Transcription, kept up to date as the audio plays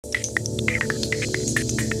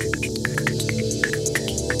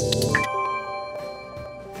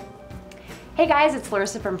Hey guys, it's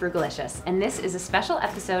Larissa from Frugalicious, and this is a special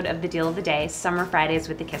episode of the Deal of the Day, Summer Fridays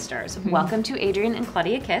with the Kissters. Welcome to Adrian and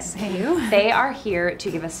Claudia Kiss. Hey. They are here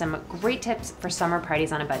to give us some great tips for summer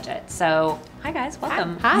parties on a budget. So, hi guys,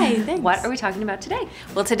 welcome. Hi, thanks. What are we talking about today?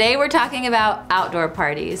 Well, today we're talking about outdoor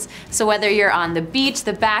parties. So whether you're on the beach,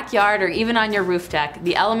 the backyard, or even on your roof deck,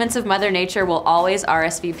 the elements of Mother Nature will always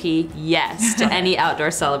RSVP yes to any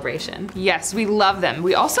outdoor celebration. Yes, we love them.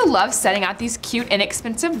 We also love setting out these cute,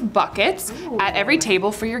 inexpensive buckets at every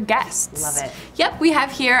table for your guests. Love it. Yep, we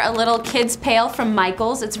have here a little kid's pail from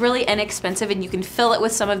Michael's. It's really inexpensive and you can fill it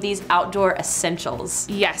with some of these outdoor essentials.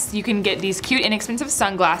 Yes, you can get these cute, inexpensive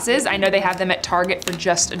sunglasses. I know they have them at Target for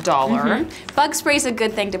just $1. Bug spray's a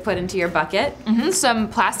good thing to put into your bucket. Some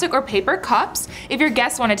plastic or paper cups. If your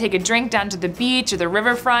guests want to take a drink down to the beach or the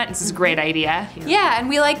riverfront, this is a great idea. Yeah, and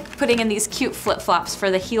we like putting in these cute flip-flops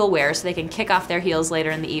for the heel wear so they can kick off their heels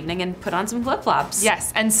later in the evening and put on some flip-flops.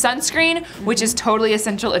 Yes, and sunscreen, which is totally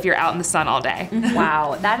essential if you're out in the sun all day.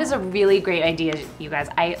 Wow, that is a really great idea, you guys.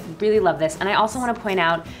 I really love this. And I also want to point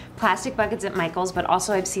out plastic buckets at Michael's, but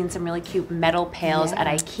also I've seen some really cute metal pails at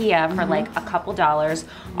IKEA for like a couple dollars.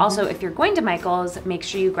 Also, if you're going to Michael's, make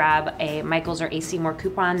sure you grab a Michael's or a Seymour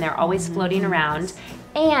coupon. They're always floating around.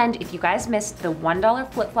 And if you guys missed the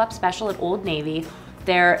 $1 flip-flop special at Old Navy,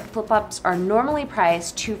 their flip-flops are normally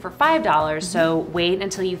priced 2 for $5, so wait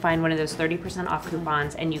until you find one of those 30% off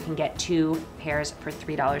coupons and you can get 2 pairs for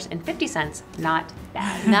 $3.50. Not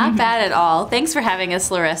bad. Not bad at all. Thanks for having us,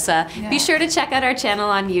 Larissa. Be sure to check out our channel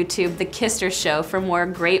on YouTube, The Kissters Show, for more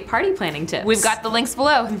great party planning tips. We've got the links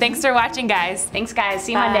below. Thanks for watching, guys. Thanks guys,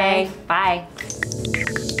 see you Bye. Monday. Bye.